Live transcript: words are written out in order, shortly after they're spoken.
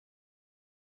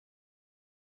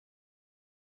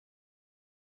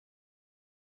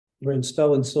we're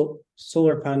installing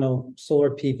solar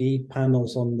PV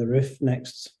panels on the roof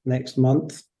next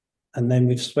month. And then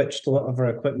we've switched a lot of our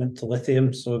equipment to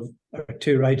lithium. So our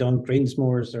two ride-on greens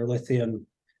mowers are lithium.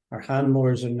 Our hand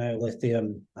mowers are now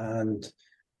lithium, and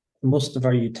most of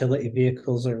our utility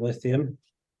vehicles are lithium.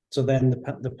 So then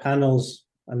the panels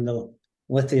and the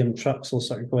lithium trucks will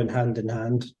sort of go in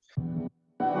hand.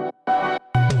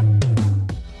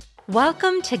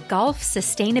 Welcome to Golf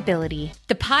Sustainability,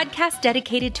 the podcast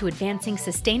dedicated to advancing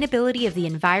sustainability of the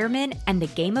environment and the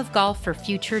game of golf for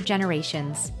future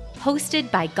generations. Hosted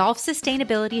by Golf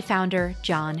Sustainability founder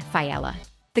John Fiella.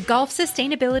 The Golf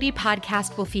Sustainability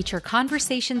podcast will feature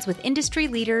conversations with industry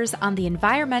leaders on the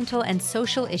environmental and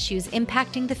social issues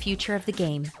impacting the future of the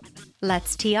game.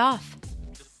 Let's tee off.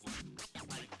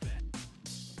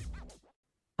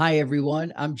 Hi,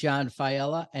 everyone. I'm John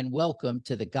Fiella, and welcome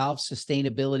to the Golf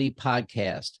Sustainability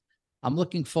Podcast. I'm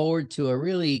looking forward to a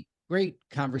really great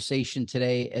conversation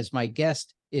today, as my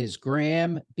guest is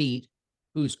Graham Beat,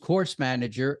 who's course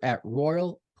manager at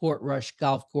Royal Portrush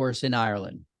Golf Course in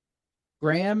Ireland.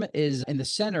 Graham is in the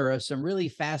center of some really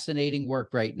fascinating work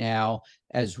right now,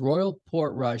 as Royal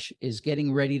Portrush is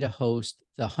getting ready to host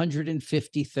the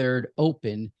 153rd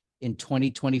Open in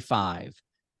 2025.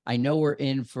 I know we're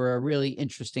in for a really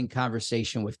interesting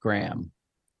conversation with Graham.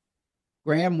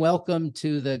 Graham, welcome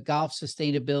to the Golf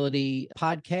Sustainability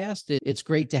Podcast. It's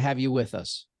great to have you with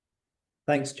us.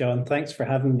 Thanks, John. Thanks for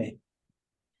having me.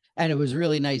 And it was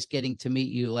really nice getting to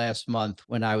meet you last month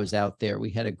when I was out there.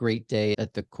 We had a great day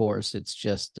at the course. It's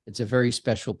a very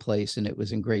special place, and it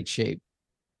was in great shape.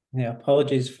 Yeah,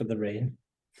 apologies for the rain.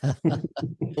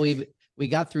 We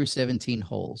got through 17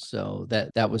 holes, so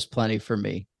that was plenty for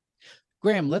me.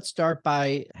 Graham, let's start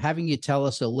by having you tell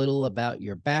us a little about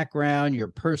your background, your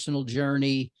personal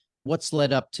journey, what's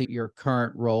led up to your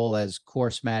current role as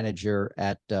course manager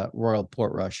at Royal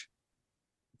Portrush.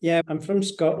 Yeah, I'm from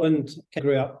Scotland. I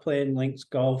grew up playing links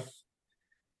golf.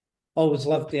 Always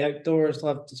loved the outdoors,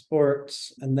 loved the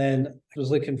sports, and then I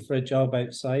was looking for a job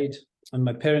outside, and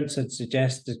my parents had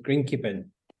suggested greenkeeping,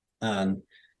 and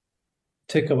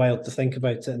took a while to think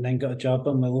about it, and then got a job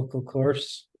on my local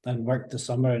course and worked the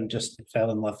summer and just fell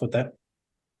in love with it.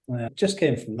 Just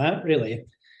came from that, really.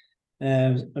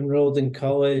 Enrolled in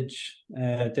college,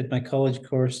 did my college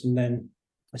course, and then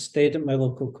I stayed at my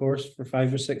local course for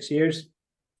 5 or 6 years.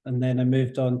 And then I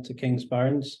moved on to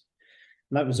Kingsbarns.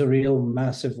 And that was a real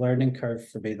massive learning curve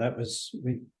for me.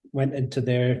 We went into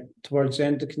there towards the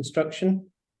end of construction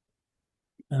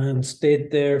and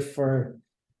stayed there for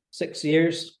 6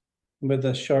 years with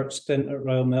a short stint at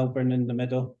Royal Melbourne in the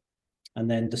middle. And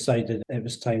then decided it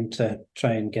was time to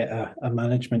try and get a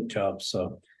management job.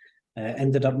 So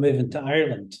ended up moving to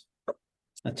Ireland.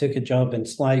 I took a job in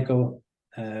Sligo,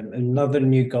 another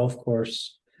new golf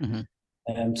course,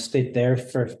 stayed there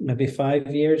for maybe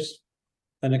 5 years.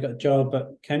 Then I got a job at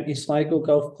County Sligo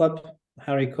Golf Club,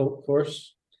 Harry Colt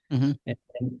course,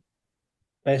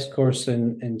 best course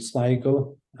in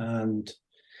Sligo, and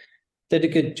did a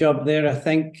good job there. I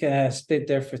think stayed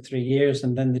there for 3 years,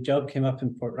 and then the job came up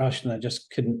in Portrush, and I just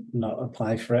couldn't not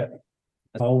apply for it.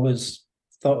 I've always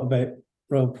thought about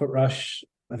Royal Portrush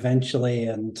eventually,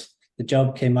 and the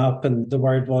job came up, and the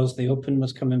word was the Open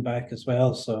was coming back as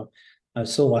well. So I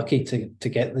was so lucky to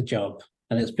get the job,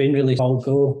 and it's been really all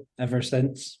go ever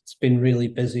since. It's been really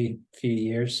busy few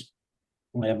years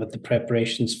with the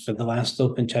preparations for the last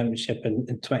Open Championship in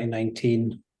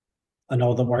 2019. And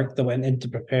all the work that went into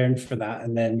preparing for that.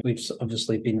 And then we've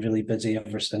obviously been really busy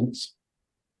ever since.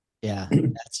 Yeah,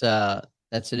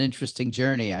 that's an interesting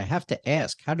journey. I have to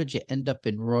ask, how did you end up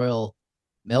in Royal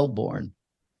Melbourne?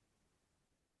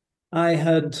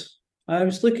 I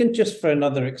was looking just for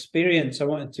another experience. I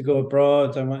wanted to go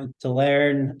abroad. I wanted to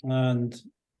learn, and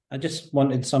I just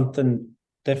wanted something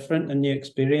different, a new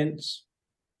experience.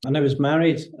 And I was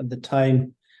married at the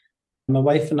time. My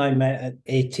wife and I met at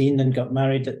 18 and got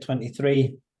married at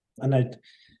 23. And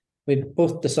we'd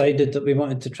both decided that we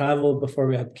wanted to travel before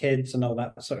we had kids and all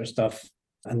that sort of stuff.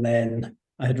 And then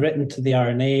I had written to the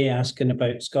R&A asking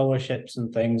about scholarships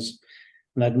and things.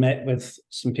 And I'd met with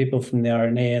some people from the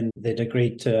R&A, and they'd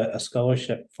agreed to a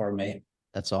scholarship for me.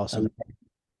 That's awesome.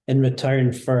 And in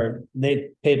return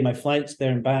they paid my flights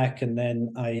there and back. And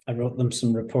then I wrote them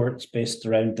some reports based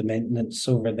around the maintenance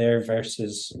over there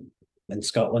versus in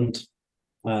Scotland,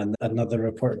 and another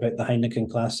report about the Heineken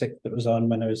Classic that was on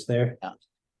when I was there. Yeah.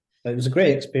 It was a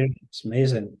great experience,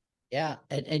 amazing. Yeah,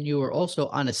 and you were also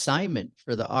on assignment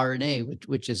for the R&A,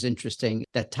 which is interesting.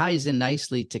 That ties in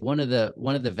nicely to one of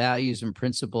the values and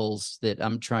principles that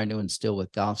I'm trying to instill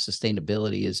with golf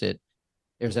sustainability. Is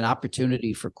there's an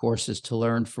opportunity for courses to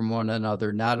learn from one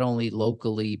another, not only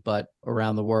locally, but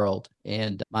around the world.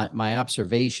 And my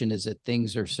observation is that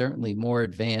things are certainly more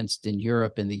advanced in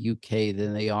Europe and the UK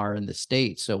than they are in the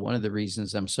States. So one of the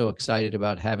reasons I'm so excited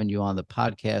about having you on the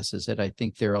podcast is that I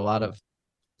think there are a lot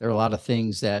of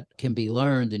things that can be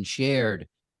learned and shared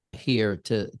here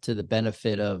to the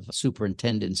benefit of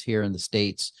superintendents here in the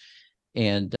States.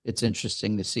 And it's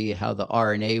interesting to see how the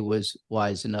RNA was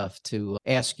wise enough to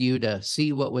ask you to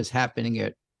see what was happening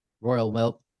at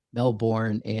Royal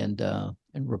Melbourne and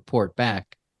report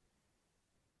back.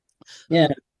 Yeah.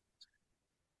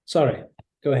 Sorry,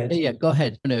 go ahead. Yeah, go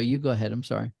ahead. No, you go ahead. I'm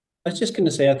sorry. I was just going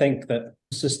to say, I think that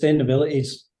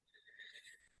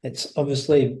it's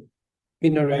obviously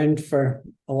been around for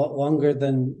a lot longer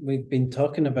than we've been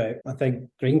talking about. I think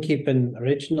greenkeeping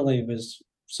originally was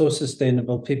so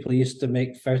sustainable. People used to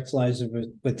make fertilizer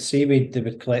with seaweed they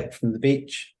would collect from the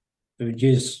beach. They would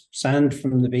use sand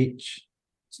from the beach.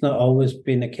 It's not always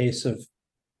been a case of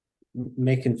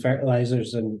making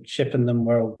fertilizers and shipping them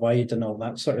worldwide and all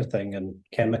that sort of thing, and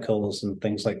chemicals and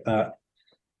things like that.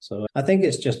 So I think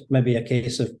it's just maybe a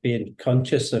case of being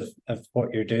conscious of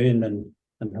what you're doing and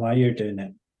why you're doing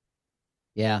it.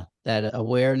 Yeah, that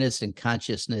awareness and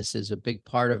consciousness is a big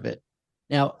part of it.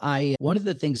 Now, one of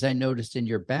the things I noticed in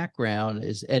your background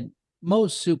is, and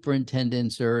most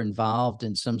superintendents are involved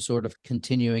in some sort of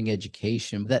continuing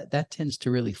education that tends to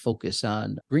really focus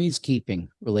on greenskeeping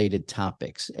related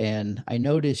topics. And I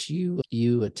noticed you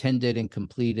attended and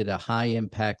completed a high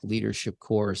impact leadership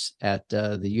course at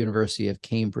the University of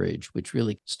Cambridge, which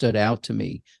really stood out to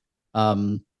me.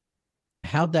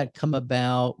 How'd that come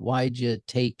about? Why'd you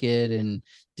take it? And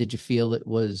did you feel it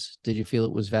was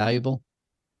valuable?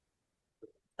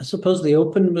 I suppose the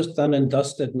Open was done and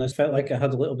dusted, and I felt like I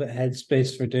had a little bit of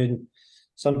headspace for doing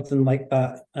something like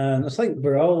that. And I think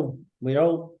we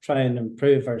all try and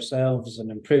improve ourselves and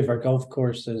improve our golf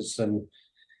courses. And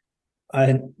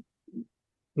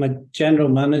my general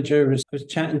manager I was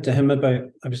chatting to him about,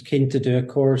 I was keen to do a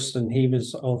course, and he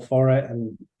was all for it,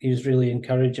 and he was really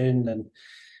encouraging. And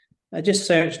I just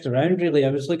searched around, really.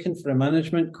 I was looking for a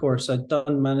management course. I'd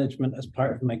done management as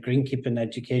part of my greenkeeping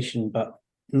education, but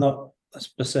not a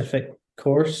specific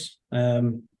course.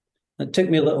 It took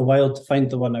me a little while to find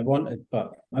the one I wanted,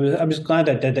 but I was glad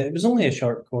I did it. It was only a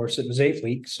short course. It was 8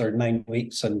 weeks or 9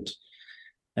 weeks, and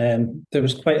there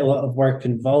was quite a lot of work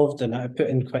involved in it. I put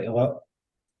in quite a lot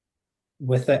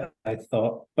with it, I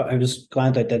thought, but I was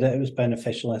glad I did it. It was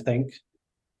beneficial, I think.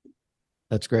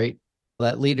 That's great.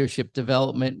 That leadership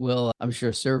development will, I'm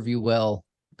sure, serve you well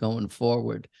going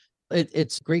forward.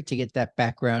 It's great to get that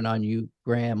background on you,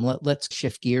 Graham. Let's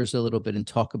shift gears a little bit and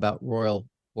talk about Royal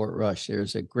Portrush.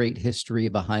 There's a great history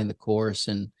behind the course,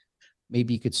 and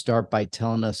maybe you could start by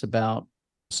telling us about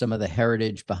some of the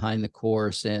heritage behind the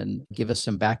course and give us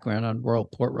some background on Royal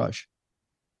Portrush.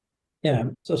 Yeah,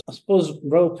 so I suppose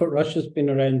Royal Portrush has been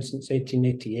around since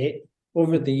 1888.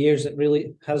 Over the years, it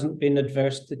really hasn't been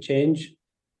adverse to change.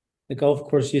 The golf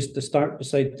course used to start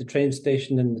beside the train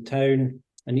station in the town,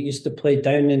 and it used to play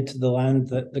down into the land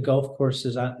that the golf course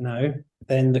is at now.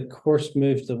 Then the course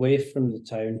moved away from the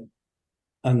town,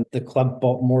 and the club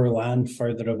bought more land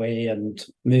further away and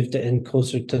moved it in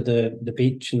closer to the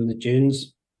beach and the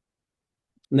dunes.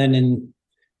 And then in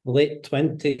the late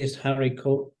 20s, Harry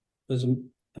Coate was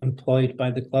employed by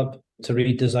the club to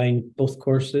redesign both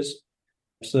courses.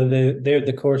 So they're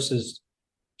the courses,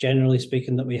 generally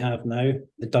speaking, that we have now.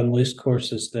 The Dunluce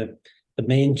course is the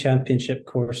main championship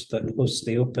course that hosts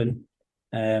the Open.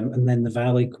 And then the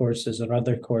Valley course is our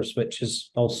other course, which is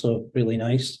also really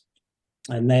nice.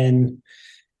 And then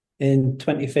in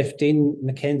 2015,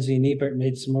 Mackenzie and Ebert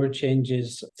made some more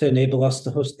changes to enable us to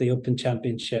host the Open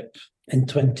Championship in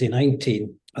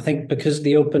 2019. I think because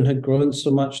the Open had grown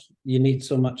so much, you need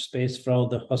so much space for all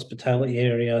the hospitality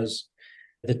areas,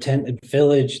 the tented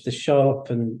village, the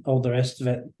shop, and all the rest of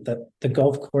it, that the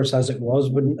golf course as it was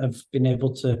wouldn't have been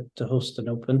able to host an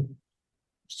Open.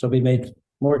 So we made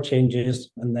more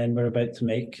changes, and then we're about to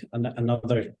make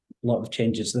another lot of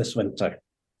changes this winter.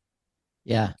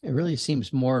 Yeah, it really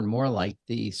seems more and more like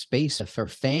the space for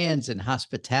fans and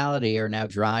hospitality are now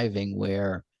driving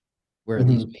where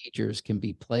these majors can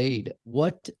be played.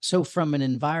 So from an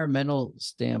environmental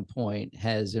standpoint,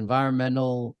 has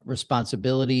environmental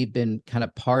responsibility been kind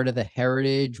of part of the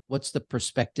heritage? What's the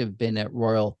perspective been at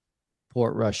Royal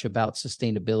Portrush about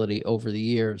sustainability over the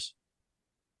years?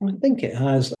 I think it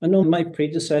has. I know my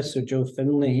predecessor, Joe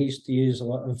Finley, he used to use a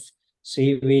lot of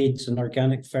seaweeds and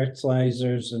organic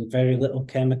fertilizers and very little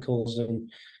chemicals. And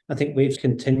I think we've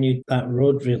continued that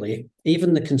road, really.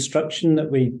 Even the construction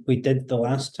that we did the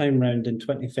last time round in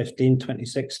 2015,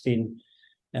 2016,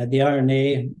 The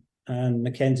R&A and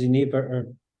Mackenzie and Ebert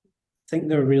I think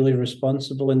they're really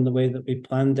responsible in the way that we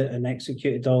planned it and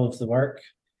executed all of the work.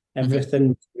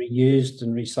 Everything reused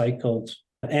and recycled.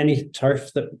 Any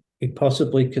turf that we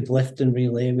possibly could lift and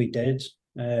relay, we did,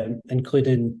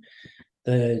 including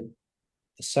the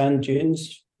sand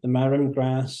dunes, the marram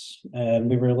grass.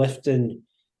 We were lifting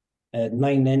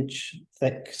 9-inch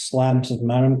thick slabs of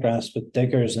marram grass with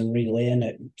diggers and relaying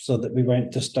it so that we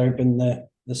weren't disturbing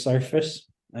the surface.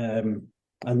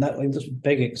 And that was a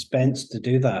big expense to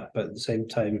do that, but at the same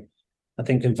time, I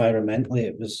think environmentally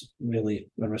it was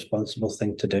really a responsible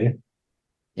thing to do.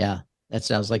 Yeah, that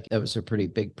sounds like that was a pretty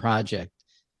big project.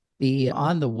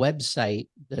 On the website,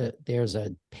 there's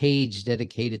a page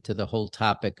dedicated to the whole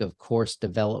topic of course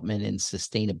development and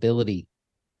sustainability.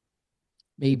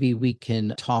 Maybe we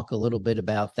can talk a little bit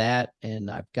about that. And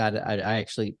I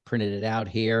actually printed it out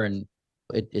here, and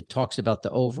it talks about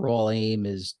the overall aim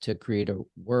is to create a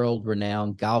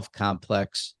world-renowned golf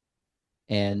complex.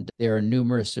 And there are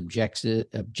numerous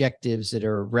objectives that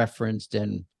are referenced.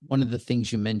 And one of the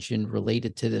things you mentioned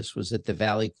related to this was that the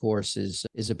Valley course is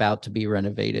about to be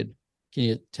renovated. Can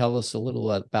you tell us a little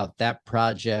about that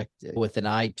project with an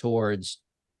eye towards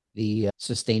the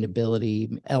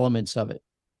sustainability elements of it?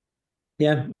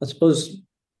 Yeah, I suppose a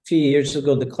few years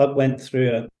ago, the club went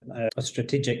through a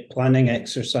strategic planning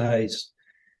exercise.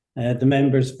 The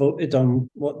members voted on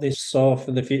what they saw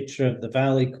for the future of the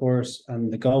Valley course and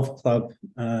the golf club,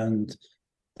 and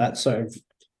that sort of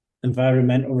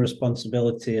environmental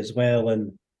responsibility as well.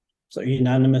 And sort of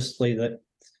unanimously that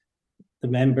the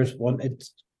members wanted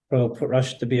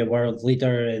Portrush to be a world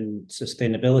leader in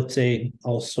sustainability.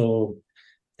 Also,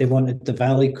 they wanted the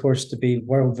Valley course to be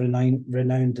world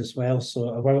renowned as well. So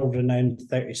a world renowned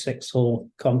 36-hole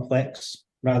complex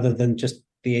rather than just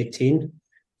the 18.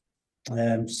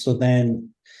 So then,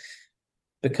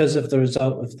 because of the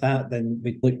result of that, then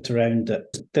we looked around at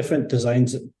different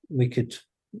designs that we could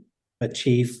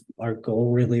achieve our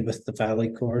goal really with the Valley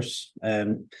course.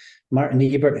 Martin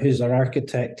Ebert, who's our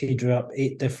architect, he drew up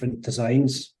 8 different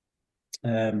designs.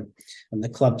 And the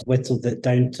club whittled it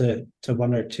down to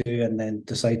 1 or 2 and then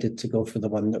decided to go for the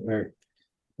one that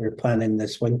we're planning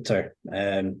this winter.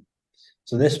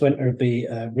 So this winter will be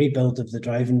a rebuild of the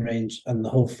driving range and the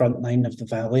whole front line of the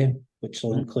Valley, which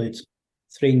will include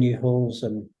 3 new holes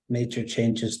and major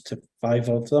changes to 5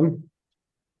 of them,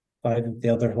 5 of the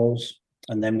other holes.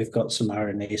 And then we've got some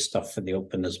R&A stuff for the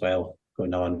Open as well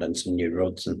going on, and some new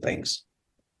roads and things.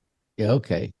 Yeah,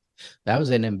 okay. That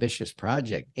was an ambitious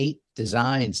project. 8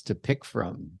 designs to pick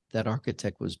from. That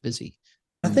architect was busy.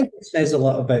 I think it says a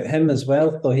lot about him as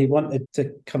well, though. He wanted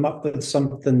to come up with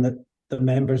something that the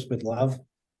members would love.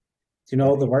 You know,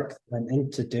 all the work that went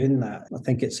into doing that. I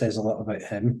think it says a lot about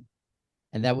him.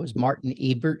 And that was Martin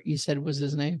Ebert, you said was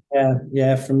his name?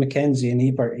 Yeah, from Mackenzie and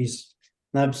Ebert. He's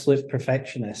an absolute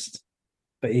perfectionist,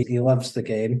 but he loves the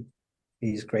game.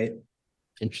 He's great.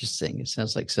 Interesting. It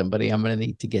sounds like somebody I'm going to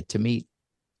need to get to meet.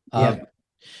 Yeah.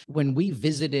 When we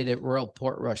visited at Royal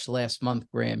Portrush last month,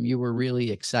 Graham, you were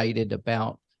really excited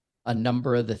about a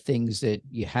number of the things that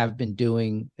you have been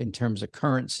doing in terms of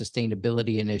current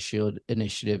sustainability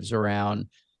initiatives around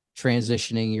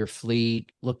transitioning your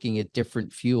fleet, looking at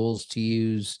different fuels to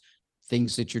use,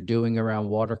 things that you're doing around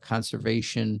water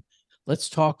conservation. Let's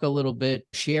talk a little bit,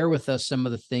 share with us some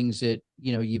of the things that,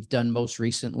 you know, you've done most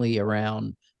recently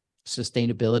around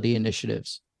sustainability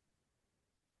initiatives.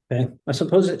 Okay. I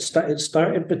suppose it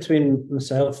started between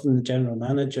myself and the general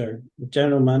manager. The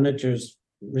general manager's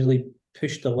really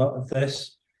pushed a lot of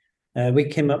this. We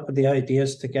came up with the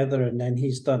ideas together, and then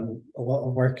he's done a lot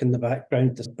of work in the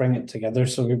background to bring it together.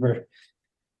 So we were,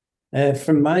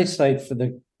 from my side for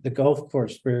the golf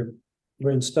course, we're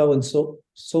installing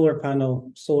solar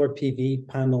PV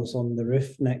panels on the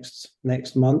roof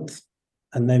next month.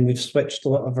 And then we've switched a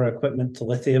lot of our equipment to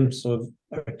lithium. So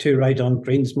our 2 ride-on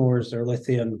greens mowers are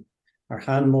lithium, our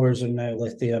hand mowers are now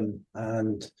lithium,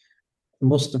 and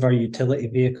most of our utility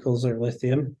vehicles are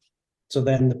lithium. So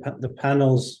then the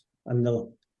panels and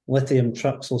the lithium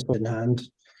trucks will go in hand.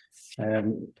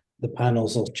 The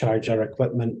panels will charge our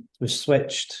equipment. We've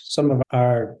switched some of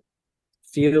our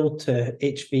fuel to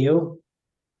HVO,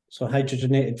 so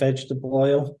hydrogenated vegetable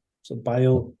oil, so a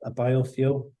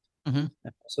biofuel. Mm-hmm.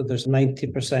 So there's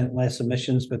 90% less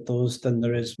emissions with those than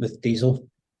there is with diesel.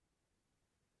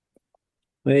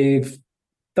 We've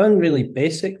done really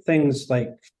basic things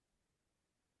like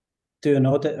do an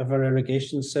audit of our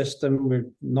irrigation system. We're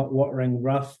not watering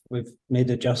rough. We've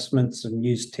made adjustments and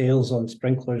used tails on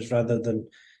sprinklers rather than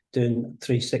doing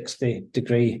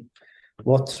 360-degree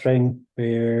watering.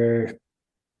 We're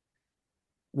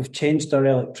We've changed our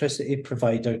electricity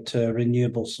provider to a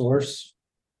renewable source.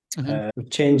 We've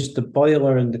changed the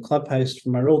boiler in the clubhouse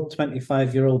from our old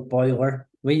 25-year-old boiler.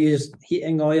 We use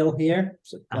heating oil here,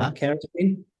 like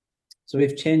kerosene. So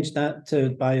we've changed that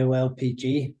to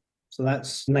bio-LPG. So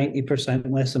that's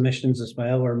 90% less emissions as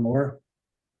well, or more.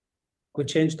 We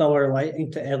changed all our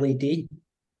lighting to LED.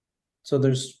 So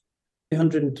there's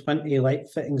 220 light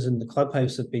fittings in the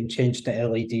clubhouse have been changed to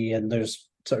LED, and there's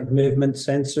sort of movement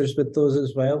sensors with those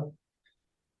as well.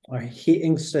 Our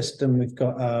heating system, we've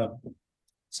got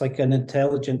it's like an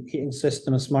intelligent heating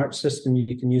system, a smart system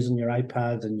you can use on your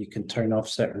iPad, and you can turn off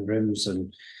certain rooms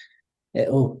and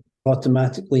it'll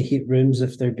automatically heat rooms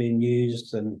if they're being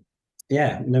used. And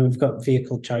yeah, and then we've got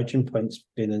vehicle charging points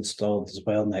being installed as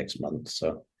well next month.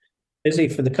 So busy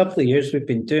for the couple of years we've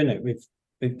been doing it.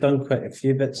 We've done quite a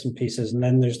few bits and pieces, and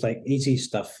then there's like easy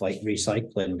stuff like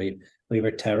recycling. We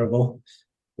were terrible.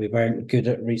 We weren't good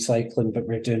at recycling, but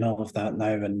we're doing all of that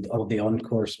now, and all the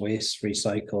on-course waste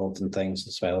recycled and things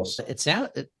as well. So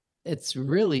it's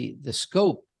really, the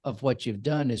scope of what you've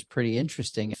done is pretty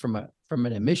interesting from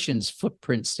an emissions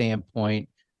footprint standpoint.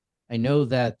 I know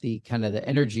that the kind of the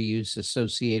energy use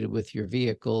associated with your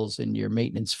vehicles and your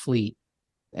maintenance fleet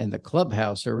and the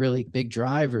clubhouse are really big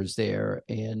drivers there.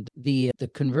 And the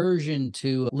conversion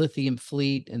to lithium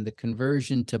fleet and the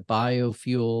conversion to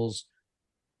biofuels,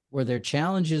 were there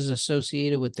challenges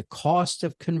associated with the cost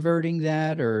of converting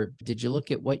that, or did you look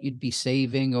at what you'd be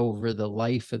saving over the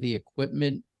life of the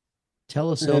equipment?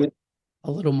 Tell us a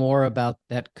little more about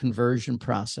that conversion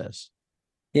process.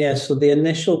 Yeah, so the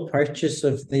initial purchase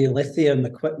of the lithium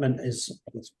equipment is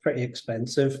pretty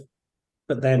expensive.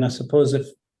 But then I suppose if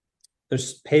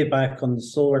there's payback on the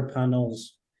solar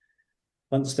panels,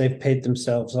 once they've paid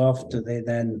themselves off, do they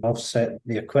then offset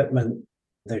the equipment?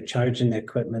 They're charging the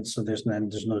equipment, so there's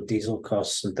no diesel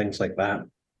costs and things like that.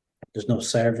 There's no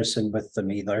servicing with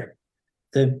them either.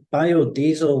 The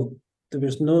biodiesel, there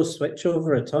was no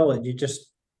switchover at all. You just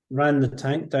ran the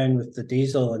tank down with the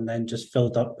diesel and then just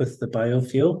filled up with the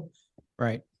biofuel.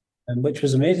 Right. And which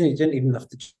was amazing. You didn't even have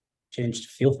to change the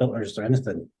fuel filters or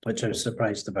anything, which I was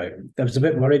surprised about. I was a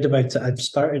bit worried about it. I'd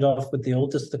started off with the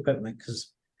oldest equipment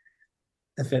because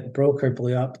if it broke or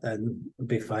blew up, then it'd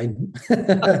be fine.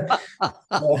 That's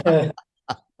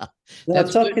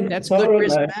good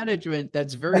risk management.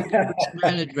 That's very good risk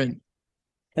management.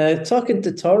 Talking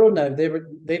to Toro now,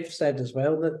 they've said as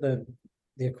well that the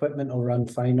equipment will run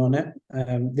fine on it.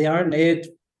 The RNA,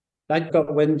 I'd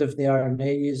got wind of the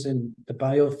RNA using the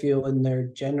biofuel in their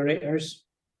generators.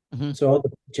 So all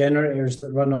the generators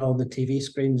that run all the TV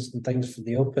screens and things for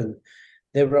the Open,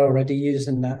 they were already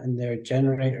using that in their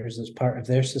generators as part of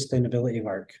their sustainability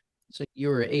work. So you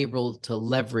were able to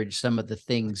leverage some of the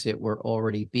things that were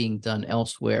already being done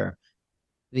elsewhere.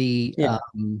 That's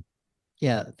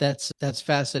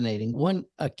fascinating.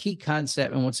 A key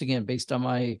concept, and once again, based on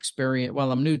my experience,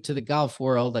 while I'm new to the golf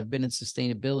world, I've been in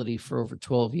sustainability for over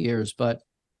 12 years, but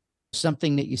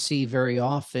something that you see very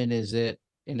often is that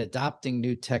in adopting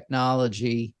new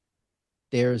technology,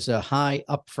 there's a high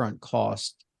upfront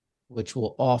cost, which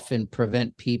will often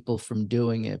prevent people from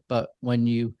doing it. But when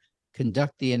you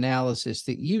conduct the analysis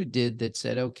that you did that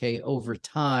said, okay, over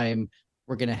time,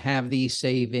 we're going to have these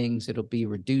savings, it'll be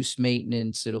reduced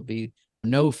maintenance, it'll be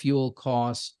no fuel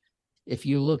costs. If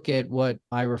you look at what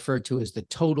I refer to as the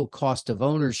total cost of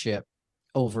ownership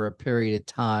over a period of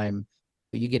time,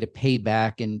 you get a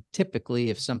payback. And typically,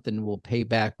 if something will pay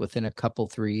back within a couple,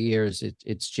 3 years,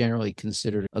 it's generally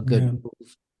considered a good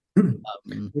move.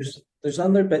 There's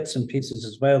other bits and pieces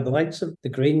as well. The likes of the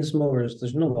greens mowers,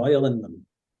 there's no oil in them.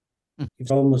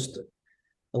 You've almost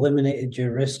eliminated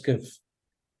your risk of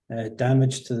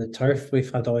damage to the turf.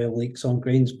 We've had oil leaks on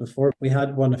greens before. We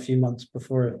had one a few months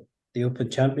before the Open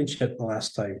Championship the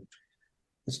last time.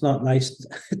 It's not nice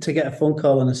to get a phone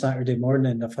call on a Saturday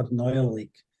morning, I've had an oil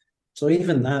leak. So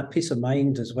even that peace of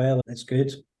mind as well, it's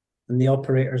good. And the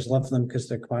operators love them because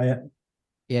they're quiet.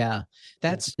 Yeah,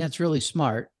 that's really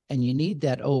smart. And you need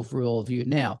that overall view.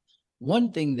 Now,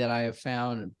 one thing that I have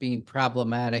found being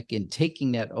problematic in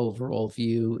taking that overall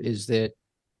view is that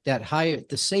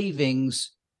the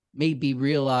savings may be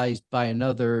realized by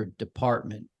another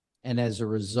department. And as a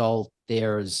result,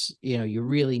 there's, you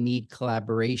really need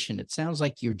collaboration. It sounds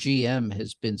like your GM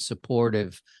has been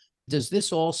supportive. Does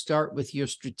this all start with your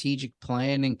strategic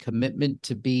plan and commitment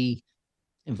to be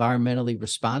environmentally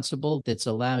responsible that's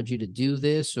allowed you to do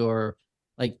this? Or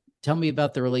tell me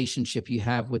about the relationship you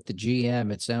have with the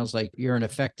GM. It sounds like you're an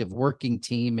effective working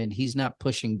team and he's not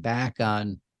pushing back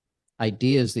on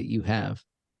ideas that you have.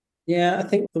 Yeah, I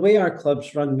think the way our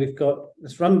club's run,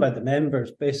 it's run by the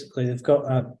members. Basically, they've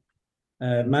got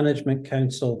management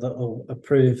council that will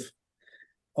approve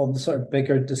all the sort of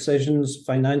bigger decisions,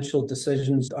 financial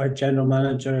decisions. Our general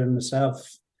manager and myself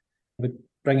would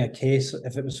bring a case.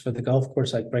 If it was for the golf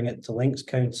course, I'd bring it to Links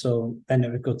Council, then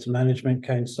it would go to Management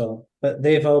Council. But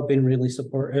they've all been really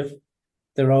supportive.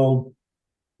 They're all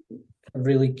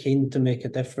really keen to make a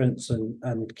difference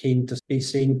and keen to be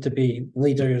seen to be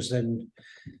leaders in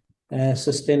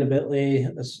sustainability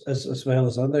as well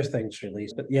as other things, really.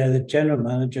 But yeah, the general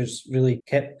manager's really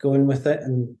kept going with it,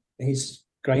 and he's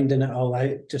grinding it all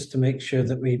out just to make sure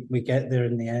that we get there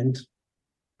in the end.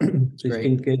 So he's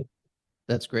been good.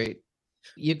 That's great.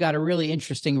 You've got a really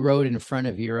interesting road in front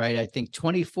of you, right? I think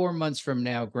 24 months from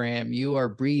now, Graham, you are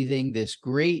breathing this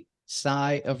great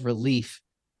sigh of relief.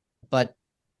 But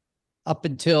up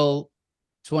until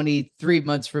 23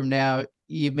 months from now,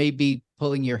 you may be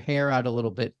pulling your hair out a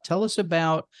little bit. Tell us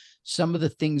about some of the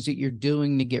things that you're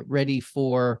doing to get ready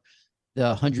for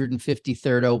the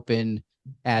 153rd Open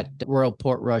at Royal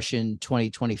Portrush in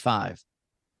 2025.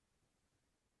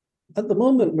 At the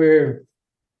moment,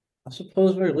 I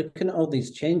suppose we're looking at all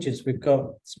these changes. We've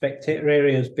got spectator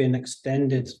areas being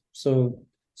extended. So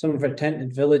some of our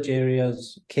tented village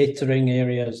areas, catering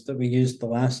areas that we used the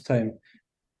last time,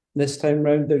 this time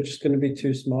round, they're just going to be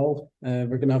too small. We're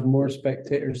going to have more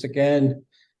spectators again.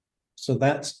 So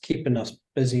that's keeping us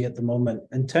busy at the moment.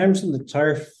 In terms of the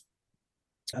turf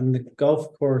and the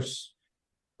golf course,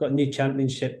 got a new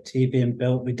championship tee being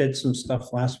built. We did some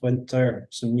stuff last winter,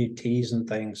 some new tees and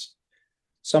things.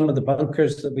 Some of the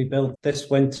bunkers that we built this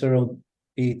winter will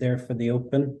be there for the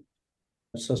Open.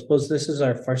 So I suppose this is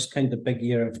our first kind of big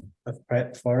year of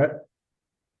prep for it.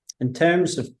 In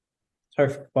terms of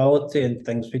turf quality and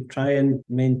things, we try and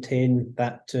maintain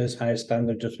that to as high a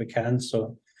standard as we can.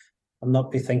 So I'll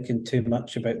not be thinking too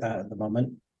much about that at the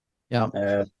moment.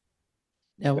 Yeah.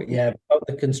 But yeah, we've got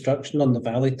the construction on the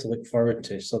valley to look forward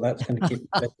to, so that's going to keep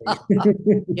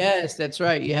busy. Yes, that's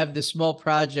right. You have this small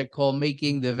project called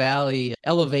Making the Valley,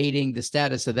 elevating the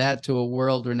status of that to a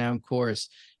world-renowned course.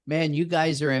 Man, you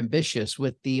guys are ambitious.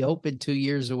 With the Open 2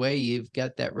 years away, you've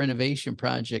got that renovation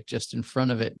project just in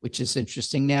front of it, which is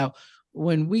interesting. Now,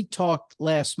 when we talked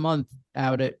last month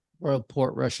out at Royal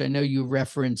Portrush, I know you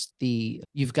referenced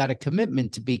you've got a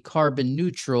commitment to be carbon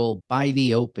neutral by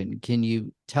the Open. Can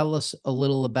you tell us a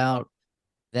little about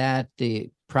that,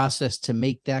 the process to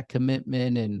make that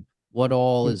commitment, and what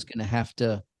all is going to have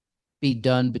to be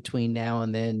done between now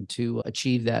and then to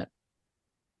achieve that?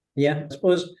 Yeah, I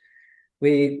suppose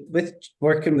with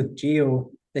working with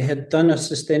Geo, they had done a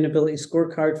sustainability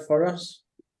scorecard for us.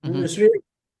 Mm-hmm.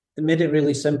 It made it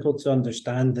really simple to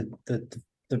understand that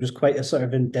there was quite a sort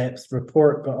of in-depth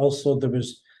report, but also there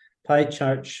was pie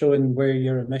charts showing where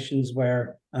your emissions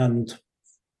were. And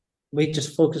we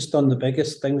just focused on the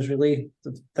biggest things, really,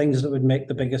 the things that would make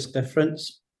the biggest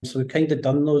difference. So we've kind of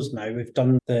done those now. We've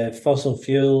done the fossil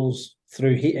fuels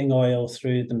through heating oil,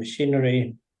 through the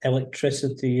machinery,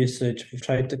 electricity usage. We've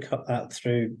tried to cut that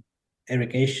through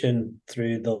irrigation,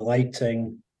 through the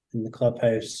lighting in the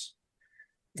clubhouse.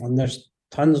 And there's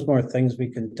tons more things we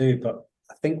can do, but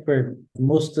I think we're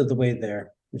most of the way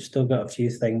there. We've still got a few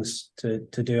things to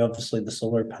do, obviously the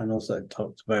solar panels that I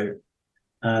talked about.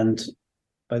 And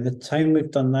by the time we've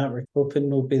done that, we're hoping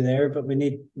we'll be there, but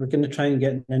we're going to try and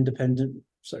get an independent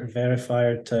sort of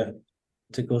verifier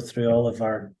to go through all of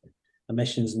our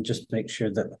emissions and just make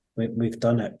sure that we've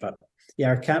done it. But yeah,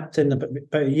 our captain, about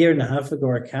a year and a half ago,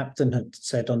 our captain had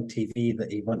said on TV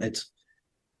that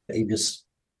he was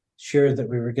sure that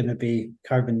we were going to be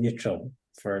carbon neutral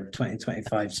for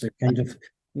 2025. So we kind of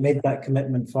made that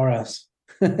commitment for us.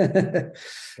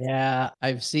 Yeah,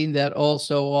 I've seen that all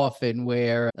so often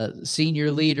where a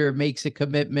senior leader makes a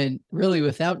commitment really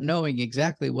without knowing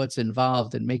exactly what's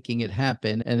involved in making it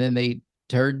happen. And then they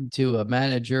turn to a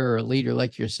manager or a leader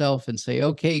like yourself and say,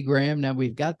 okay, Graham, now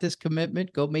we've got this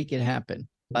commitment, go make it happen.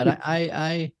 But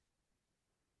I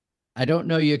don't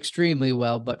know you extremely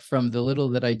well, but from the little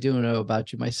that I do know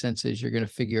about you, my sense is you're going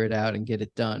to figure it out and get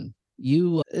it done.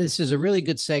 This is a really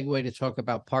good segue to talk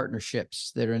about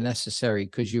partnerships that are necessary,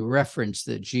 because you referenced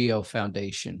the Geo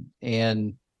Foundation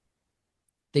and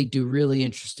they do really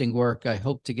interesting work. I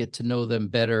hope to get to know them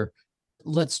better.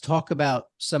 Let's talk about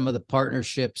some of the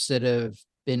partnerships that have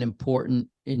been important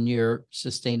in your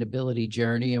sustainability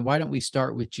journey. And why don't we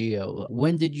start with Geo?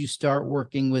 When did you start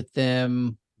working with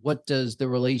them? What does the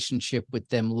relationship with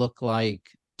them look like?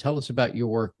 Tell us about your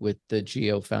work with the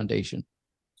Geo Foundation.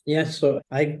 Yeah, so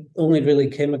I only really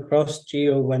came across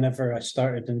Geo whenever I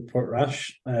started in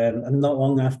Portrush. And not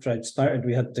long after I'd started,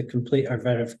 we had to complete our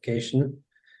verification,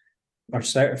 our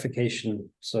certification.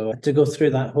 So to go through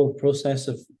that whole process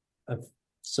of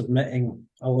submitting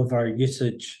all of our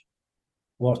usage,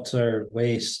 water,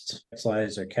 waste,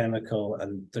 fertilizer, chemical,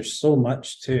 and there's so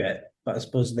much to it. But I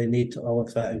suppose they need all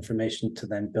of that information to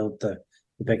then build the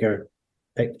bigger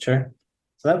picture.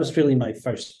 So that was really my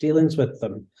first dealings with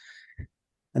them.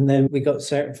 And then we got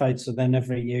certified. So then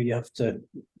every year you have to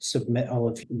submit all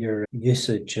of your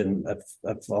usage and of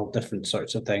all different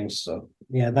sorts of things. So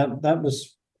yeah, that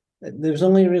was, there was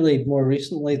only really more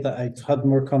recently that I had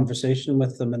more conversation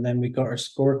with them. And then we got our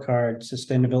scorecard,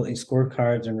 sustainability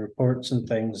scorecards and reports and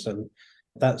things. And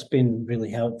that's been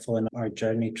really helpful in our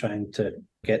journey trying to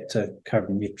get to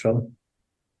carbon neutral.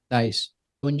 Nice.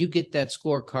 When you get that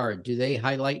scorecard, do they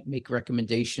highlight, make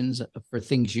recommendations for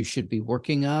things you should be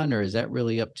working on, or is that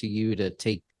really up to you to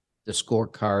take the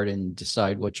scorecard and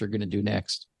decide what you're going to do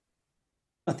next?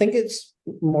 I think it's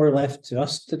more left to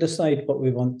us to decide what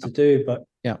we want to do, but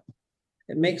yeah,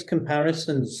 it makes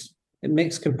comparisons. It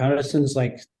makes comparisons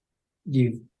like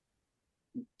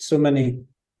so many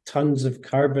tons of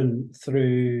carbon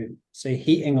through, say,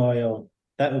 heating oil.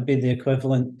 That would be the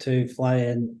equivalent to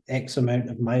flying X amount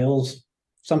of miles.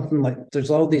 Something like, there's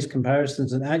all these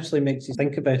comparisons, and it actually makes you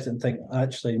think about it and think,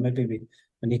 actually, maybe we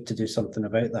need to do something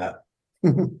about that.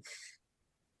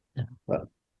 Yeah. But,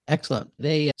 excellent.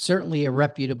 They certainly a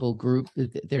reputable group.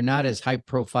 They're not as high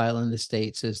profile in the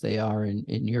States as they are in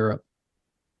Europe.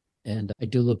 And I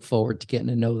do look forward to getting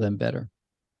to know them better.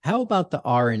 How about the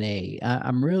RNA?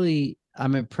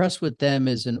 I'm impressed with them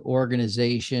as an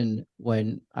organization.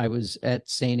 When I was at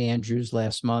St. Andrews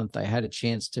last month, I had a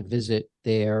chance to visit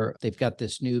there. They've got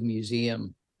this new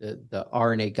museum, the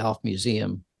RNA Golf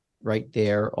Museum, right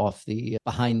there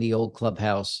behind the old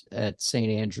clubhouse at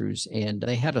St. Andrews. And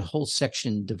they had a whole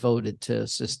section devoted to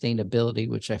sustainability,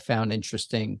 which I found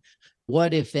interesting.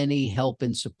 What, if any, help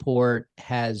and support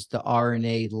has the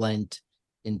RNA lent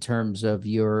in terms of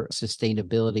your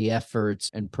sustainability efforts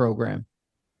and program?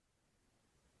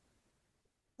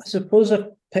 I suppose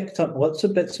I've picked up lots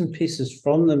of bits and pieces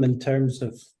from them in terms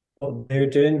of what they're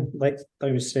doing. Like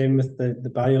I was saying with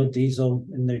the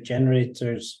biodiesel in their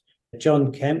generators,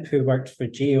 John Kemp, who worked for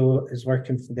Geo, is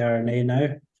working for the RNA now.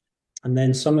 And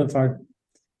then some of the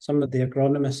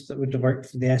agronomists that would have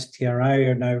worked for the STRI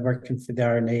are now working for the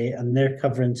RNA, and they're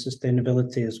covering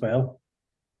sustainability as well.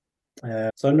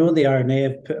 So I know the RNA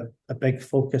have put a big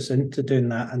focus into doing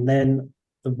that. And then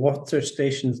the water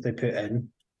stations they put in.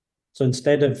 So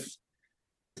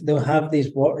they'll have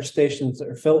these water stations that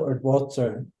are filtered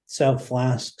water, sell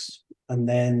flasks, and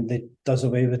then they does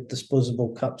away with disposable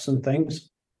cups and things.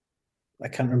 I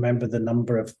can't remember the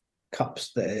number of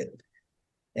cups that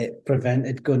it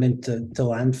prevented going into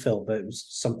landfill, but it was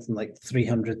something like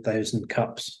 300,000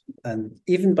 cups. And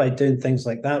even by doing things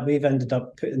like that, we've ended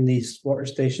up putting these water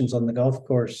stations on the golf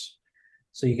course.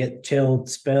 So you get chilled,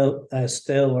 still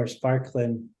or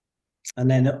sparkling. And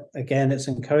then again, it's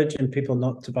encouraging people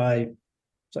not to buy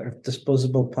sort of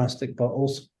disposable plastic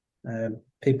bottles.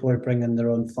 People are bringing their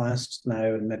own flasks now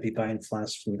and maybe buying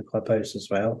flasks from the clubhouse as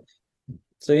well.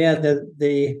 So yeah,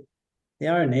 the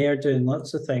RNA are doing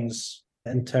lots of things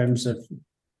in terms of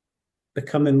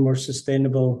becoming more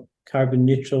sustainable, carbon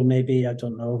neutral, maybe, I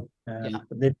don't know.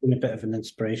 But they've been a bit of an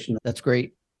inspiration. That's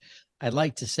great. I'd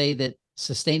like to say that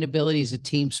sustainability is a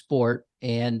team sport,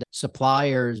 and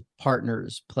suppliers,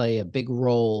 partners play a big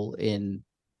role in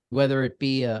whether it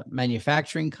be a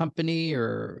manufacturing company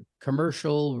or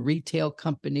commercial retail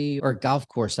company or golf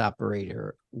course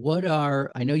operator.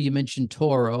 I know you mentioned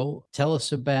Toro. Tell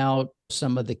us about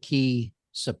some of the key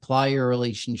supplier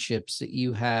relationships that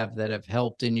you have that have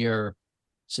helped in your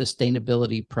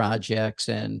sustainability projects,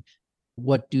 and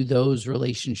what do those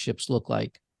relationships look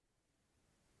like?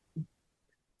 I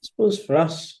suppose for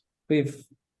us,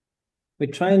 we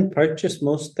try and purchase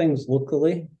most things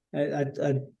locally.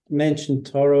 I mentioned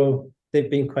Toro. They've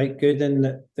been quite good in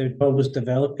that they're always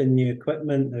developing new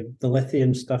equipment. The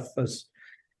lithium stuff has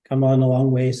come on a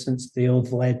long way since the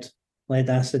old lead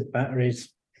acid batteries,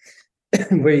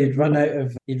 where you'd run out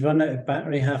of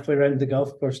battery halfway around the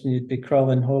golf course and you'd be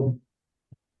crawling home.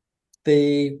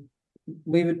 We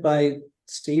would buy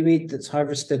seaweed that's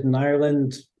harvested in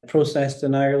Ireland, processed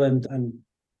in Ireland, and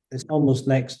it's almost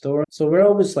next door. So we're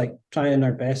always like trying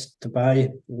our best to buy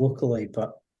locally, but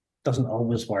it doesn't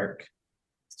always work.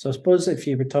 So I suppose if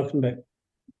you were talking about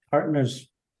partners,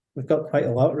 we've got quite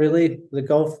a lot really. The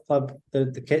golf club,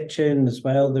 the kitchen as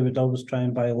well, they would always try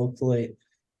and buy locally.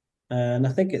 And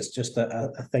I think it's just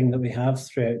a thing that we have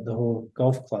throughout the whole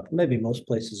golf club. Maybe most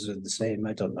places are the same,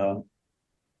 I don't know.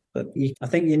 But I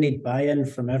think you need buy-in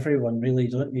from everyone really,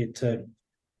 don't you, to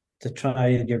try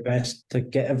your best to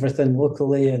get everything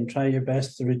locally and try your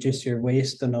best to reduce your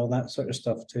waste and all that sort of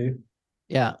stuff too.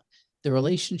 Yeah. The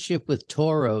relationship with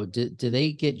Toro, do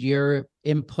they get your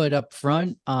input up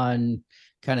front on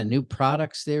kind of new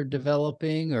products they're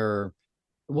developing, or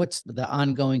what's the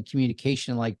ongoing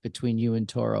communication like between you and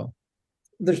Toro?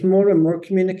 There's more and more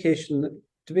communication.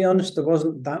 To be honest, there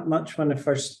wasn't that much when I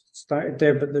first started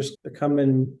there, but there's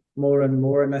becoming more and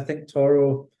more. And I think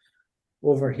Toro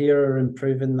over here are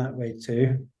improving that way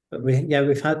too. But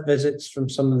we've had visits from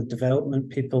some of the development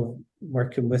people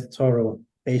working with Toro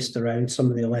based around some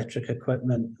of the electric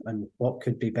equipment and what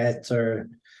could be better,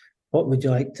 what would you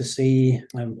like to see,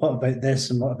 and what about this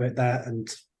and what about that, and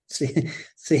seeing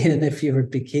if you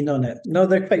would be keen on it. No,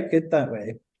 they're quite good that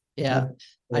way. Yeah,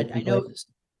 I know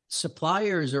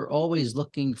suppliers are always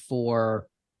looking for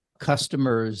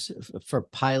customers for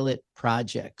pilot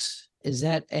projects. Is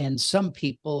that, and some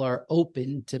people are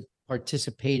open to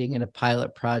participating in a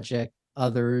pilot project,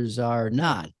 others are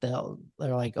not. They're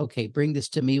like, okay, bring this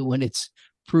to me when it's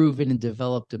proven and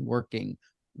developed and working.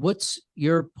 What's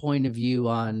your point of view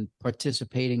on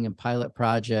participating in pilot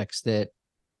projects that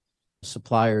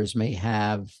suppliers may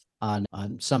have on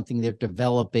something they're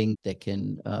developing that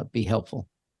can be helpful?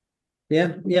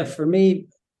 Yeah. For me,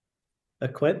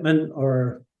 equipment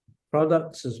or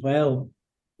products as well,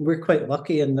 we're quite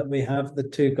lucky in that we have the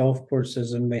 2 golf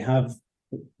courses and we have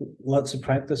lots of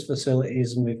practice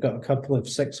facilities, and we've got a couple of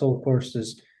 6-hole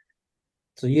courses.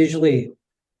 So usually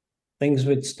things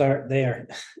would start there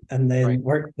and then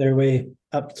work their way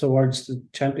up towards the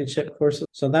championship courses.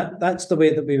 So that's the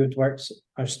way that we would work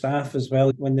our staff as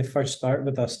well. When they first start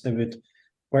with us, they would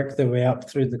work their way up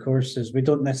through the courses. We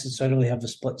don't necessarily have a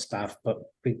split staff, but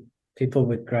people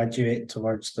would graduate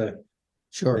towards the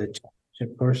championship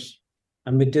course.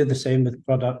 And we do the same with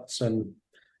products. And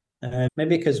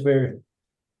maybe because we're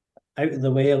out of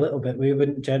the way a little bit, we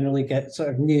wouldn't generally get sort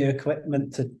of new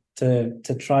equipment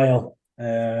to trial.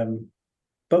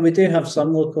 But we do have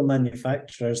some local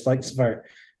manufacturers, like our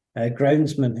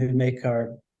groundsmen, who make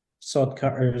our sod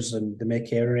cutters and they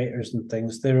make aerators and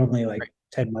things. They're only like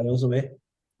 10 miles away.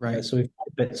 Right. So we've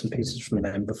had bits and pieces from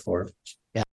them before.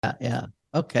 Yeah.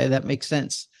 Okay, that makes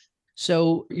sense.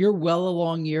 So you're well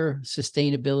along your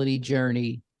sustainability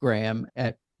journey, Graham,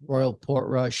 at Royal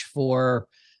Portrush. For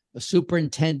a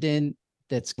superintendent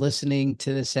that's listening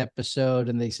to this episode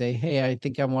and they say, hey, I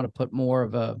think I want to put more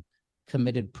of a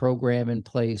committed program in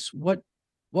place, what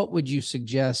would you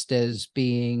suggest as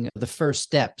being the first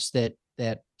steps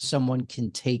that someone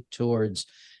can take towards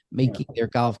making their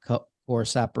golf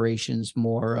course operations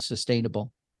more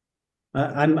sustainable?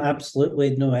 I'm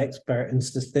absolutely no expert in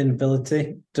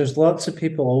sustainability. There's lots of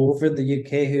people all over the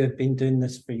UK who have been doing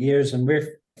this for years, and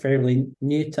we're fairly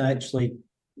new to actually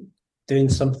doing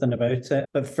something about it.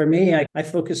 But for me, I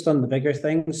focused on the bigger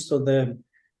things. So the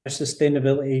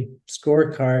sustainability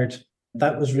scorecard,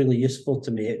 that was really useful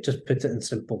to me. It just put it in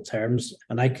simple terms.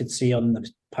 And I could see on the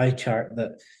pie chart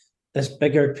that this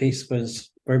bigger piece was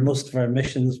where most of our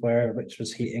emissions were, which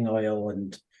was heating oil.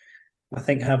 And I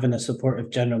think having a supportive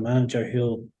general manager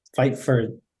who'll fight for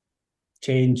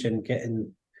change and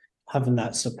having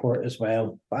that support as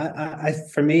well.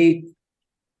 For me,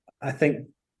 I think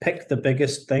pick the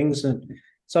biggest things and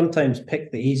sometimes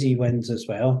pick the easy wins as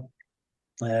well.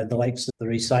 The likes of the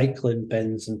recycling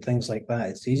bins and things like that.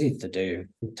 It's easy to do.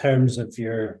 In terms of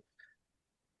your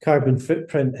carbon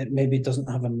footprint, it maybe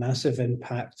doesn't have a massive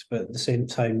impact, but at the same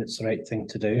time, it's the right thing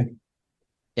to do.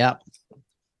 Yeah.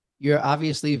 You're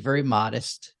obviously very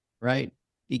modest, right?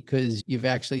 Because you've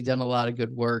actually done a lot of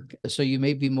good work. So you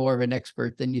may be more of an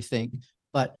expert than you think.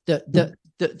 But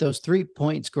those 3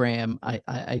 points, Graham,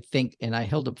 I think, and I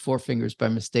held up 4 fingers by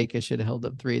mistake. I should have held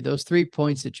up 3. Those 3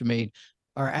 points that you made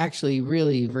are actually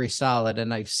really very solid.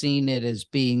 And I've seen it as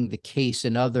being the case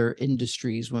in other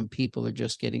industries when people are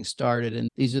just getting started. And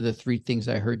these are the 3 things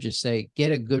I heard you say.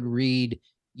 Get a good read.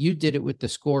 You did it with the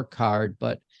scorecard,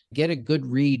 but get a good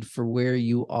read for where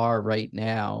you are right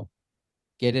now.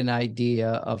 Get an idea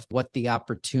of what the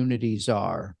opportunities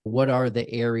are. What are the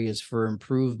areas for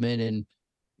improvement? And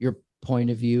your point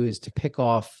of view is to pick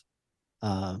off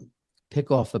a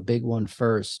big one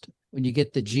first. When you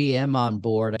get the GM on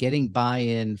board, getting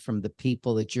buy-in from the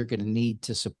people that you're going to need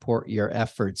to support your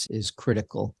efforts is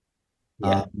critical.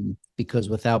 Yeah. Because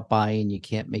without buy-in, you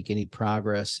can't make any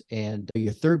progress. And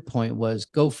your 3rd point was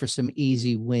go for some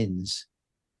easy wins.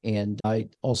 And I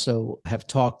also have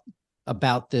talked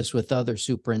about this with other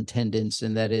superintendents,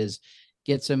 and that is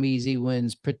get some easy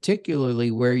wins,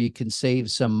 particularly where you can save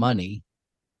some money,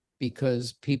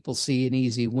 because people see an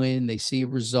easy win, they see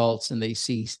results, and they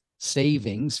see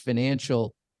savings,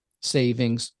 financial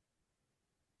savings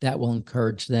that will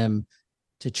encourage them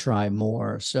to try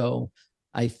more. So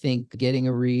I think getting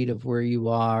a read of where you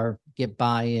are, get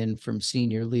buy-in from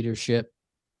senior leadership,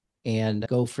 and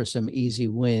go for some easy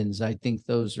wins. I think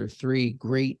those are three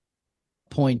great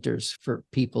pointers for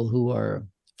people who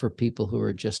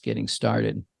are just getting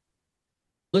started.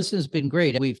 This has been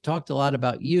great. We've talked a lot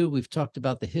about you. We've talked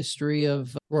about the history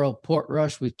of Royal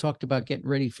Portrush. We've talked about getting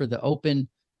ready for the Open.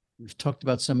 We've talked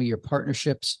about some of your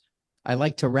partnerships. I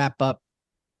like to wrap up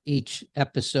each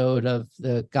episode of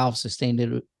the Golf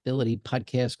Sustainability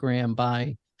Podcast, Graham,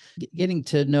 by getting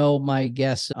to know my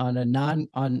guests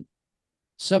on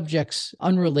subjects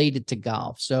unrelated to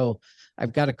golf. So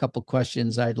I've got a couple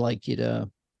questions I'd like you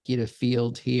to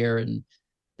field here, and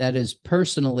that is,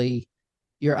 personally,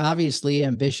 you're obviously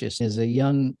ambitious. As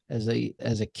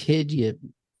a kid, you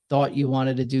thought you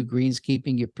wanted to do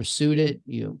greenskeeping. You pursued it.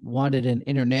 You wanted an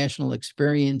international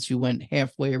experience. You went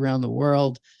halfway around the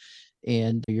world,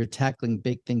 and you're tackling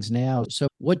big things now. So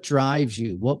what drives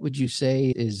you? What would you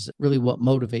say is really what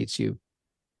motivates you?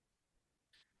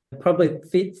 Probably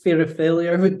fear of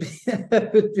failure would be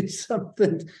would be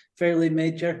something fairly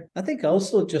major. I think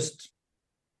also just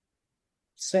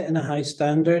setting a high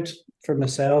standard for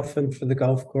myself and for the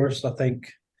golf course. I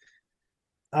think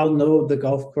I'll know the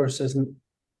golf course isn't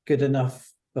good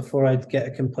enough before I'd get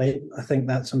a complaint. I think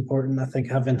that's important. I think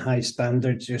having high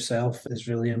standards yourself is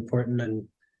really important, and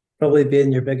probably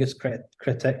being your biggest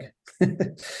critic.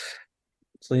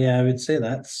 So yeah, I would say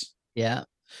that's. Yeah,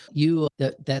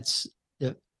 that's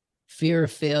the fear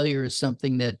of failure is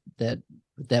something that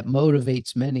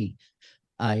motivates many.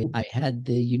 I had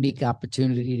the unique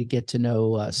opportunity to get to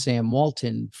know Sam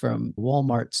Walton from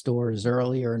Walmart stores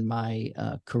earlier in my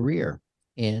career.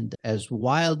 And as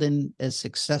wild and as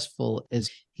successful as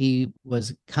he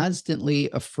was, constantly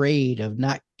afraid of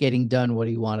not getting done what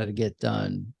he wanted to get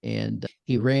done. And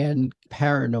he ran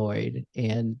paranoid.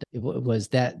 And it was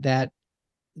that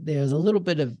there's a little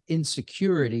bit of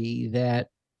insecurity that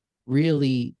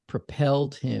really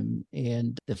propelled him.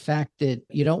 And the fact that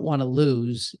you don't want to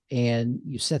lose and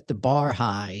you set the bar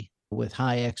high with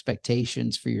high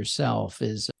expectations for yourself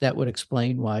that would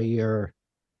explain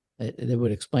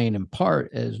in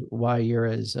part as why you're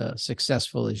as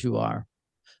successful as you are.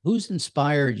 Who's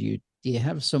inspired you? Do you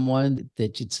have someone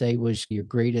that you'd say was your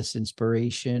greatest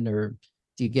inspiration, or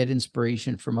do you get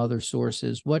inspiration from other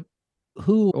sources?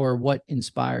 Who or what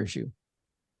inspires you?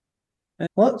 I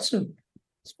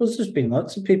suppose there's been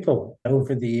lots of people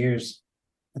over the years.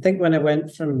 I think when I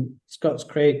went from Scots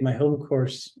Craig, my home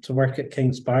course, to work at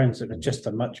Kings Barnes, it was just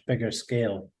a much bigger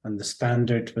scale, and the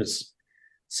standard was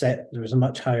set. There was a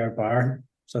much higher bar.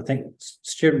 So I think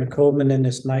Stuart McColeman and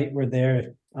his Knight were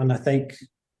there, and I think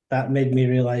that made me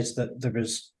realize that there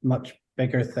was much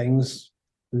bigger things.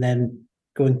 And then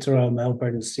going to Royal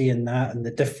Melbourne, seeing that and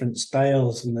the different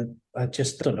styles, and I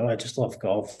just don't know. I just love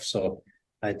golf. So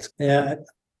I've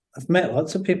met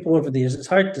lots of people over the years. It's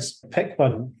hard to pick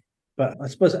one, but I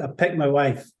suppose I picked my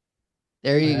wife.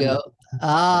 There you go.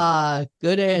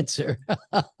 Good answer.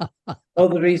 All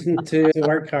the reason to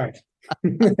work hard.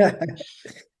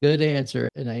 Good answer.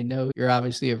 And I know you're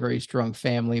obviously a very strong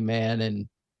family man, and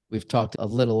we've talked a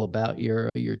little about your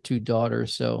two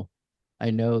daughters. So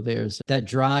I know there's that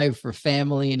drive for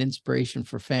family and inspiration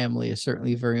for family is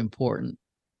certainly very important.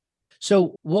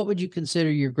 So what would you consider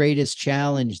your greatest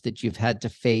challenge that you've had to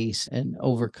face and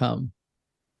overcome?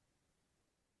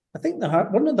 I think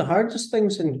one of the hardest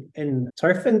things in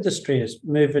turf industry is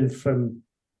moving from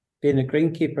being a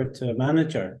greenkeeper to a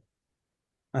manager.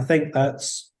 I think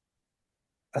that's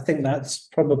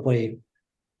probably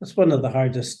one of the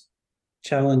hardest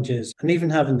challenges, and even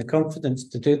having the confidence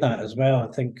to do that as well.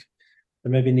 I think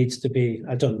there maybe needs to be,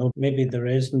 I don't know, maybe there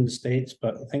is in the States,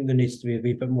 but I think there needs to be a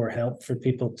wee bit more help for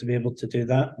people to be able to do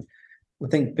that. I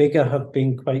think BIGA have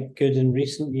been quite good in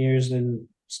recent years in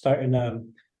starting a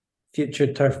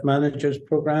future turf managers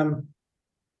program.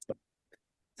 I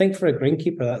think for a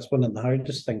greenkeeper, that's one of the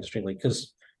hardest things, really,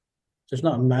 because there's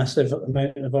not a massive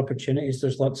amount of opportunities.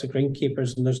 There's lots of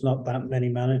greenkeepers and there's not that many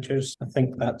managers. I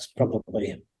think that's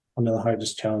probably one of the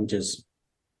hardest challenges.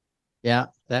 Yeah,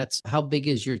 that's how big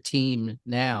is your team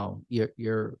now?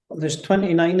 There's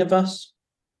 29 of us.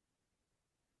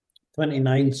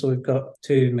 29, so we've got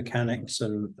 2 mechanics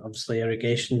and obviously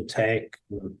irrigation tech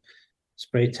and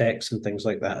spray techs and things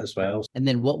like that as well. And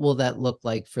then what will that look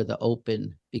like for the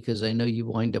Open? Because I know you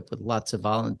wind up with lots of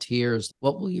volunteers.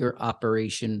 What will your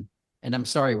operation, and I'm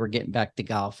sorry, we're getting back to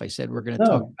golf. I said we're going to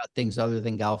talk about things other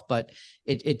than golf, but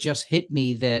it just hit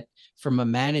me that from a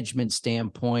management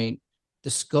standpoint, the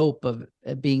scope of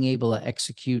being able to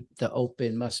execute the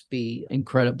Open must be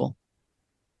incredible.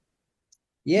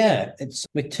 Yeah,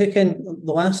 we took in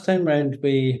the last time round,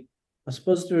 we I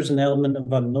suppose there was an element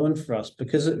of unknown for us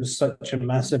because it was such a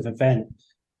massive event.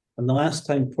 And the last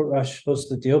time Portrush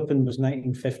hosted the Open was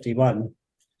 1951.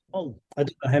 Oh, I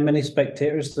don't know how many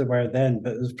spectators there were then,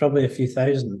 but it was probably a few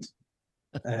thousand.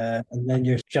 And then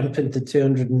you're jumping to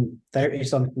 230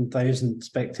 something thousand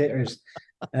spectators.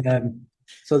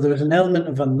 So there was an element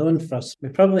of unknown for us. We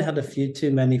probably had a few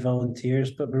too many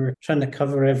volunteers, but we were trying to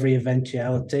cover every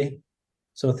eventuality.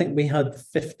 So I think we had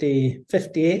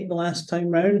 58 the last time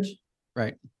round.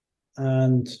 right.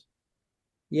 And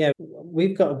yeah,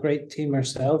 we've got a great team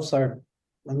ourselves. I'm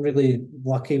really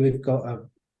lucky. We've got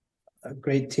a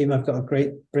great team. I've got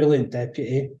a brilliant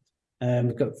deputy.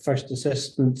 We've got first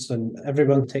assistants, and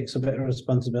everyone takes a bit of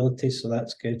responsibility, so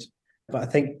that's good. But I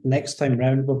think next time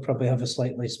round, we'll probably have a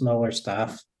slightly smaller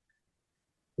staff,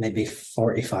 maybe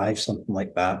 45, something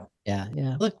like that.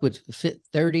 Yeah. Look, would fit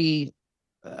 30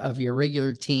 of your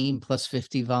regular team plus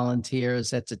 50 volunteers.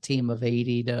 That's a team of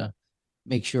 80 to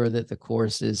make sure that the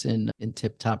course is in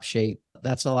tip-top shape.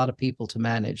 That's a lot of people to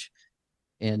manage.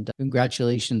 And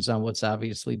congratulations on what's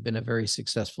obviously been a very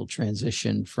successful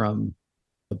transition from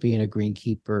being a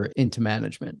greenkeeper into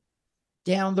management.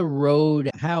 Down the road,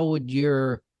 how would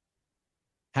you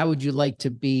like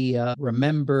to be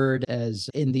remembered as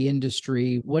in the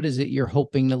industry? What is it you're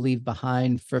hoping to leave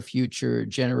behind for future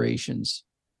generations?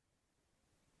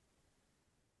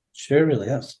 Sure, really,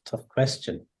 that's a tough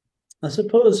question. I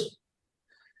suppose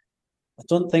I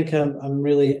don't think I'm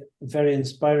really a very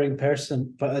inspiring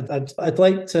person, but I'd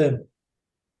like to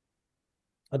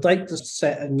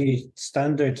set a new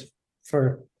standard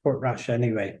for Portrush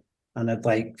anyway, and I'd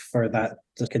like for that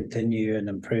to continue and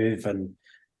improve. And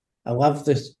I love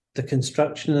the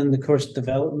construction and the course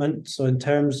development. So in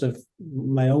terms of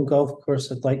my own golf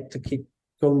course, I'd like to keep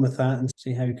going with that and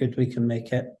see how good we can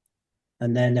make it.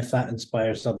 And then if that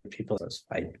inspires other people, that's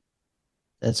fine.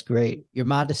 That's great. Your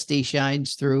modesty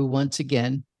shines through once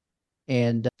again.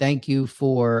 And thanks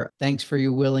for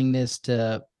your willingness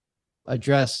to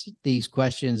address these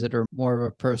questions that are more of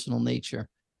a personal nature.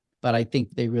 But I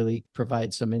think they really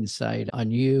provide some insight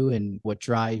on you and what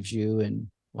drives you and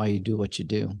why you do what you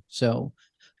do. So,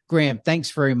 Graham, thanks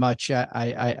very much.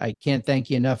 I can't thank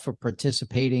you enough for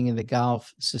participating in the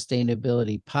Golf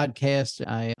Sustainability Podcast.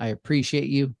 I appreciate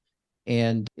you.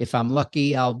 And if I'm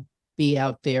lucky, I'll be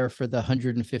out there for the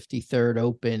 153rd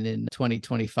Open in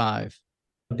 2025.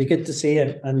 It'd be good to see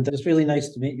you. And it was really nice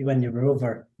to meet you when you were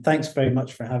over. Thanks very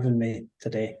much for having me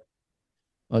today.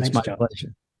 Well, it's my John.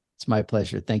 pleasure. It's my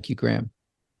pleasure. Thank you, Graham.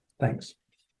 Thanks.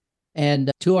 And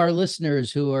to our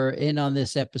listeners who are in on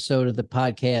this episode of the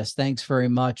podcast, thanks very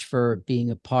much for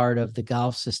being a part of the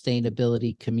golf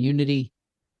sustainability community.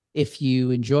 If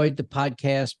you enjoyed the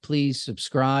podcast, please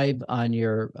subscribe on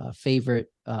your favorite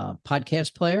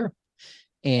podcast player.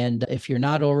 And if you're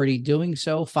not already doing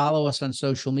so, follow us on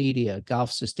social media.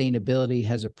 Golf Sustainability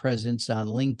has a presence on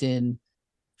LinkedIn,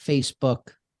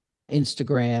 Facebook,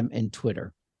 Instagram, and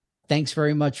Twitter. Thanks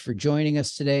very much for joining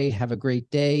us today. Have a great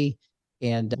day,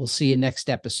 and we'll see you next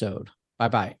episode.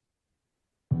 Bye-bye.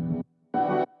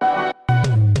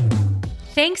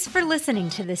 Thanks for listening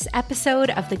to this episode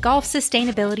of the Golf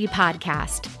Sustainability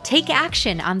Podcast. Take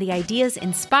action on the ideas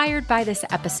inspired by this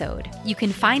episode. You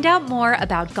can find out more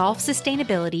about golf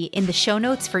sustainability in the show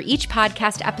notes for each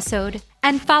podcast episode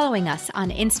and following us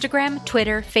on Instagram,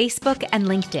 Twitter, Facebook, and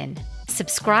LinkedIn.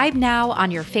 Subscribe now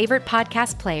on your favorite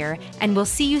podcast player, and we'll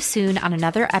see you soon on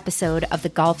another episode of the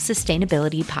Golf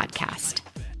Sustainability Podcast.